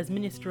as well as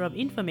Minister of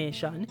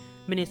Information,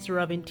 Minister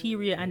of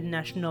Interior and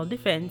National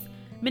Defense,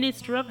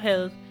 Minister of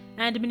Health,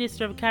 and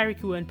Minister of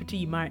Carriacou and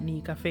Petite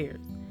Martinique Affairs.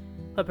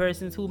 For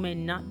persons who may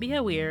not be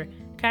aware,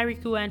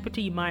 Carriacou and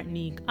Petite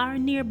Martinique are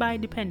nearby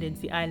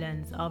dependency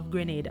islands of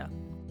Grenada.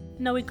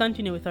 Now we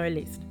continue with our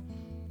list.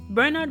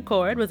 Bernard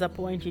Cord was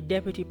appointed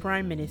Deputy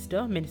Prime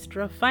Minister,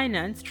 Minister of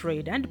Finance,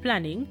 Trade and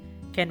Planning.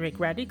 Kenrick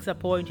Radix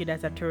appointed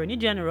as Attorney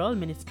General,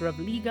 Minister of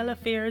Legal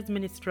Affairs,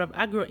 Minister of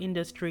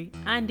Agro-Industry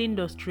and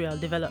Industrial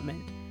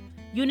Development.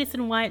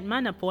 Unison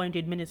Whiteman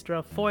appointed Minister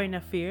of Foreign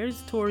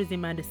Affairs,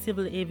 Tourism and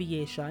Civil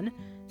Aviation.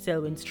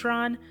 Selwyn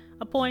Strawn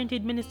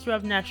appointed Minister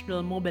of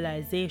National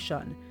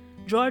Mobilization.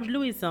 George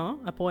Louison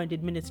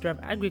appointed Minister of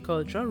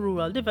Agriculture,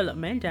 Rural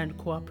Development and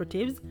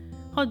Cooperatives.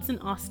 Hudson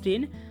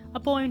Austin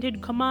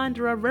appointed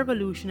Commander of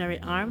Revolutionary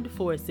Armed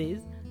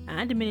Forces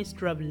and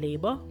Minister of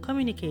Labour,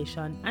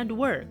 Communication and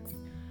Works.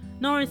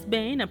 Norris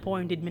Bain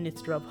appointed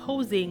Minister of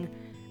Housing,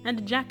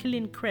 and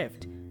Jacqueline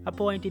Kreft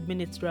appointed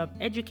Minister of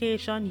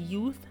Education,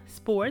 Youth,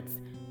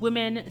 Sports,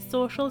 Women,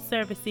 Social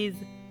Services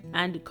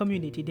and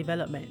Community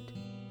Development.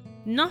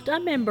 Not a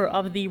member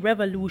of the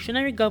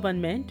revolutionary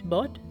government,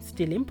 but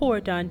still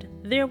important,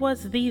 there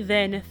was the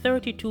then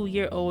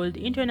 32-year-old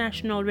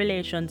international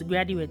relations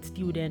graduate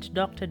student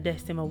Dr.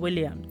 Decima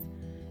Williams.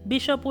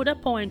 Bishop would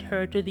appoint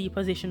her to the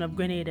position of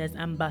Grenada's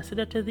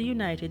ambassador to the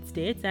United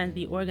States and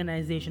the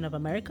Organization of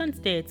American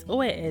States,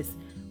 OAS,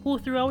 who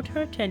throughout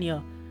her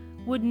tenure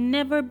would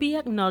never be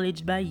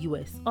acknowledged by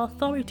US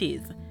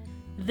authorities.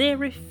 They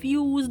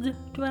refused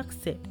to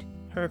accept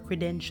her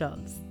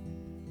credentials.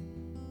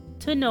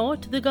 To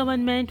note, the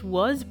government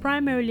was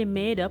primarily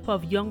made up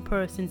of young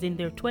persons in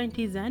their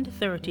 20s and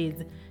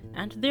 30s,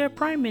 and their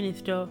prime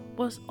minister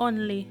was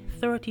only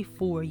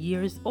 34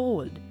 years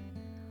old.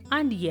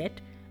 And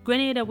yet,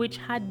 Grenada, which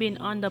had been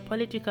under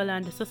political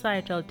and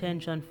societal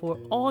tension for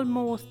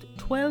almost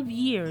 12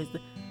 years,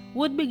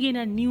 would begin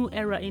a new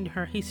era in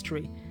her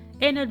history,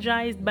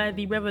 energized by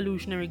the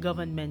revolutionary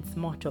government's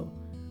motto,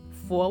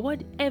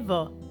 "Forward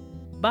ever,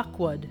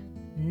 backward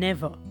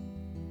never."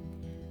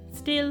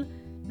 Still,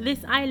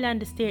 This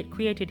island state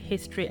created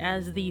history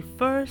as the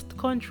first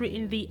country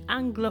in the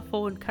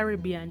Anglophone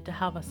Caribbean to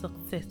have a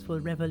successful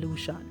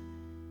revolution.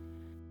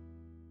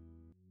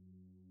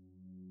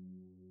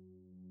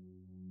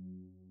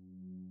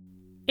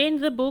 In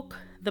the book,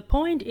 The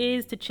Point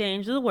is to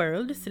Change the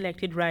World,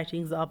 selected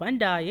writings of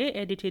Andaye,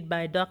 edited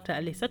by Dr.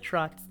 Alyssa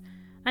Trotz,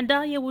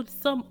 Andaye would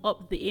sum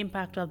up the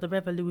impact of the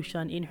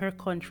revolution in her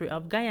country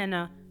of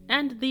Guyana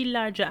and the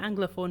larger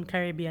Anglophone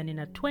Caribbean in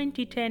a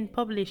 2010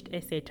 published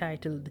essay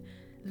titled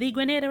The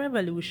Grenada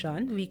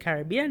Revolution, the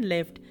Caribbean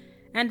Left,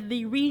 and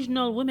the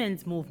Regional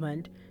Women's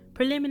Movement,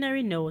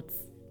 Preliminary Notes,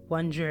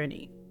 One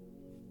Journey.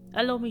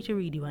 Allow me to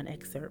read you an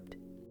excerpt.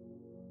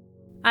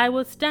 I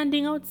was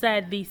standing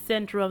outside the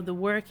center of the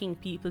Working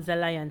People's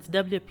Alliance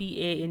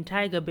WPA in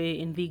Tiger Bay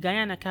in the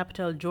Guyana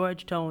capital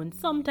Georgetown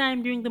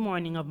sometime during the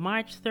morning of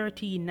March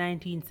 13,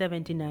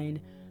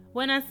 1979,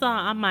 when I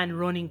saw a man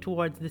running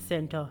towards the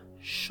center,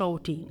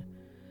 shouting.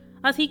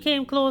 As he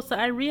came closer,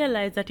 I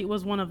realized that it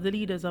was one of the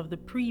leaders of the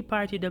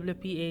pre-party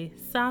WPA,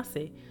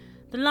 Sase,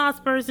 the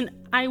last person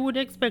I would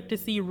expect to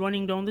see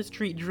running down the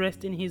street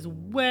dressed in his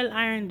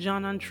well-ironed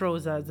John and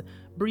trousers,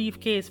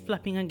 briefcase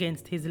flapping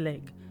against his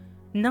leg.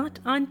 Not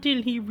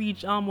until he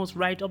reached almost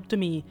right up to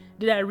me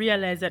did I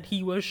realize that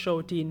he was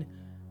shouting,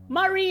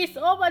 "Maurice,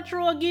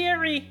 overthrow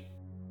Gary!"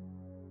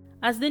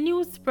 As the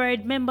news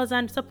spread, members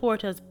and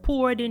supporters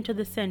poured into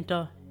the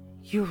center,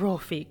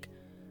 euphoric.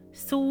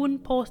 Soon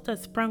posters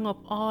sprang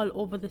up all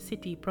over the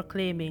city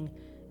proclaiming,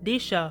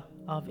 "Disha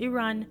of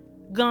Iran,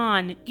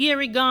 gone,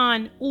 Gary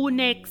gone, who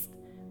next?"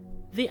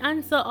 The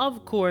answer,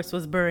 of course,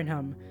 was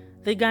Burnham,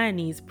 the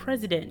Guyanese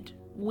president.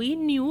 We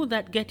knew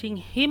that getting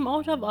him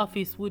out of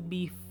office would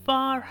be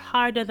far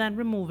harder than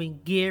removing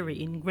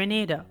Gary in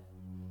Grenada.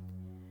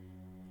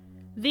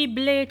 The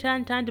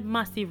blatant and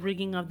massive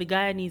rigging of the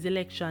Guyanese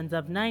elections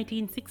of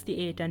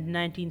 1968 and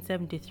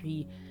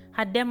 1973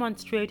 had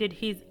demonstrated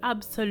his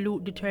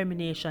absolute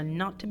determination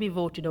not to be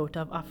voted out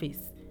of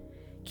office.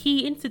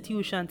 Key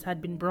institutions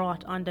had been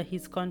brought under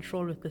his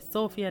control with the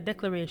Sofia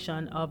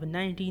Declaration of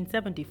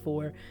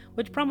 1974,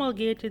 which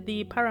promulgated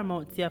the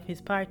paramountcy of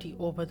his party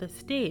over the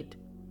state.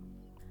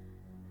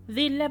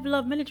 The level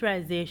of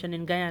militarization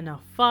in Guyana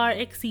far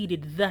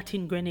exceeded that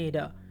in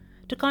Grenada.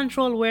 To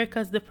control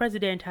workers, the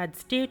president had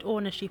state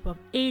ownership of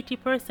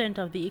 80%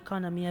 of the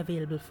economy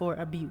available for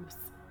abuse.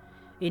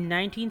 In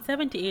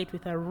 1978,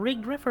 with a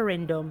rigged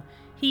referendum,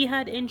 he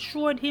had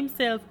ensured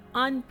himself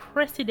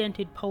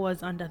unprecedented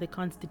powers under the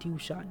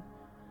Constitution.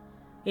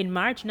 In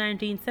March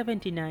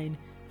 1979,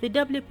 the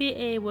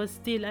WPA was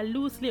still a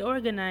loosely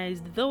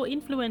organized, though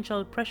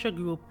influential pressure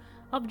group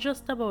of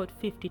just about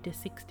 50 to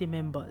 60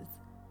 members.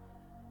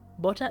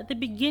 But at the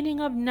beginning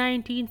of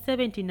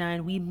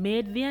 1979, we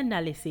made the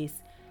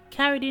analysis,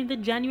 carried in the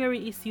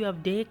January issue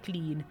of Day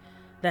Clean,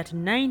 that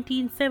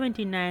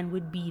 1979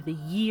 would be the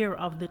year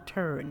of the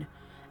turn,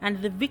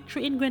 and the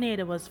victory in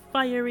Grenada was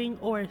firing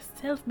our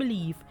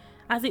self-belief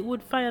as it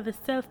would fire the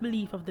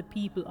self-belief of the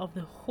people of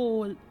the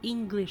whole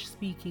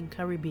English-speaking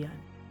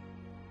Caribbean.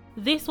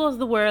 This was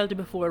the world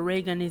before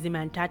Reaganism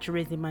and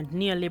Thatcherism and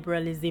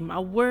neoliberalism,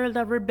 a world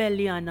of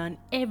rebellion on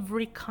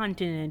every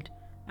continent,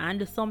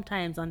 and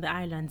sometimes on the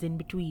islands in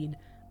between,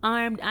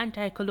 armed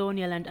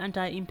anti-colonial and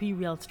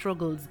anti-imperial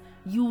struggles,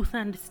 youth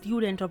and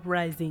student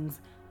uprisings,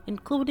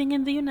 including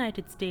in the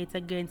United States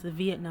against the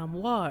Vietnam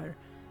War,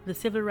 the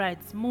Civil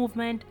Rights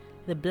Movement,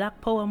 the Black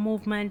Power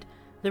movement,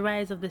 the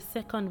rise of the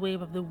second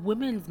wave of the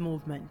women's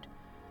movement.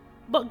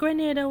 But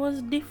Grenada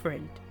was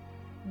different.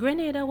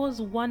 Grenada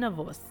was one of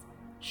us,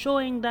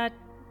 showing that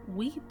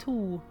we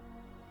too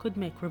could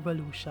make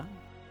revolution.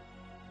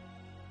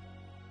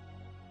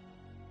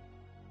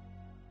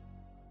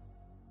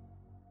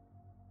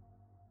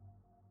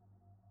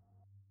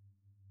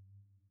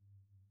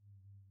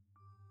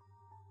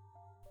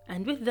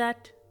 And with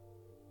that,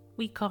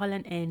 we call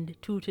an end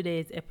to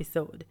today's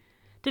episode.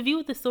 To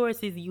view the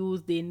sources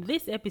used in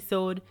this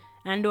episode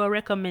and our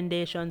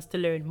recommendations to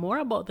learn more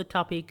about the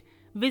topic,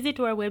 visit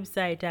our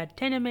website at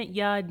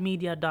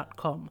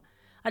tenementyardmedia.com.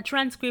 A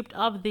transcript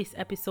of this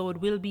episode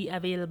will be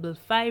available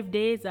 5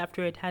 days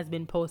after it has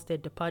been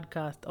posted to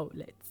podcast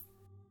outlets.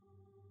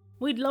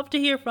 We'd love to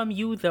hear from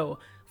you though.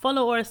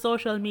 Follow our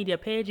social media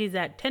pages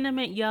at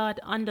tenementyard_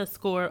 on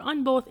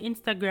both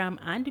Instagram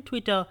and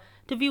Twitter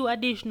to view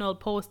additional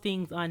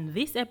postings on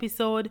this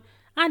episode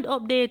and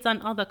updates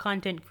on other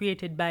content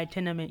created by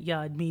Tenement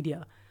Yard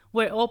Media.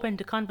 We're open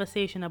to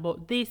conversation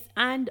about this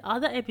and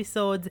other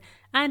episodes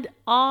and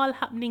all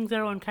happenings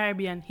around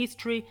Caribbean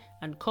history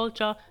and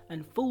culture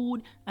and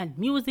food and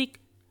music,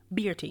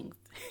 beer things.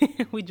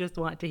 We just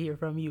want to hear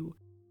from you.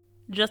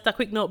 Just a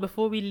quick note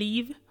before we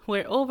leave,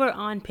 we're over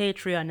on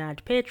Patreon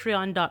at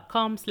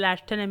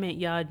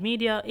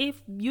patreon.com/tenementyardmedia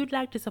if you'd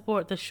like to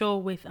support the show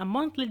with a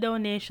monthly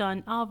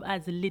donation of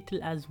as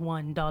little as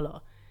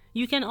 $1.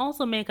 You can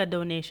also make a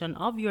donation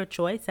of your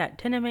choice at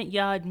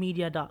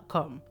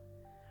tenementyardmedia.com.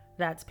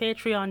 That's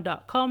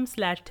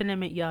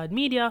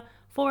patreon.com/tenementyardmedia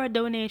for a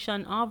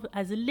donation of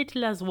as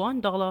little as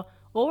 $1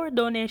 or a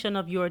donation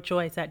of your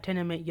choice at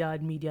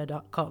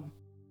tenementyardmedia.com.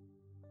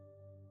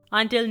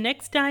 Until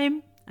next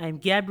time, I'm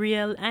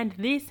Gabrielle, and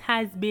this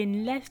has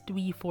been Lest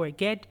We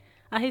Forget,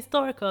 a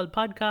historical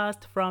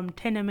podcast from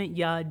Tenement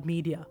Yard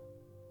Media.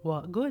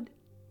 What good?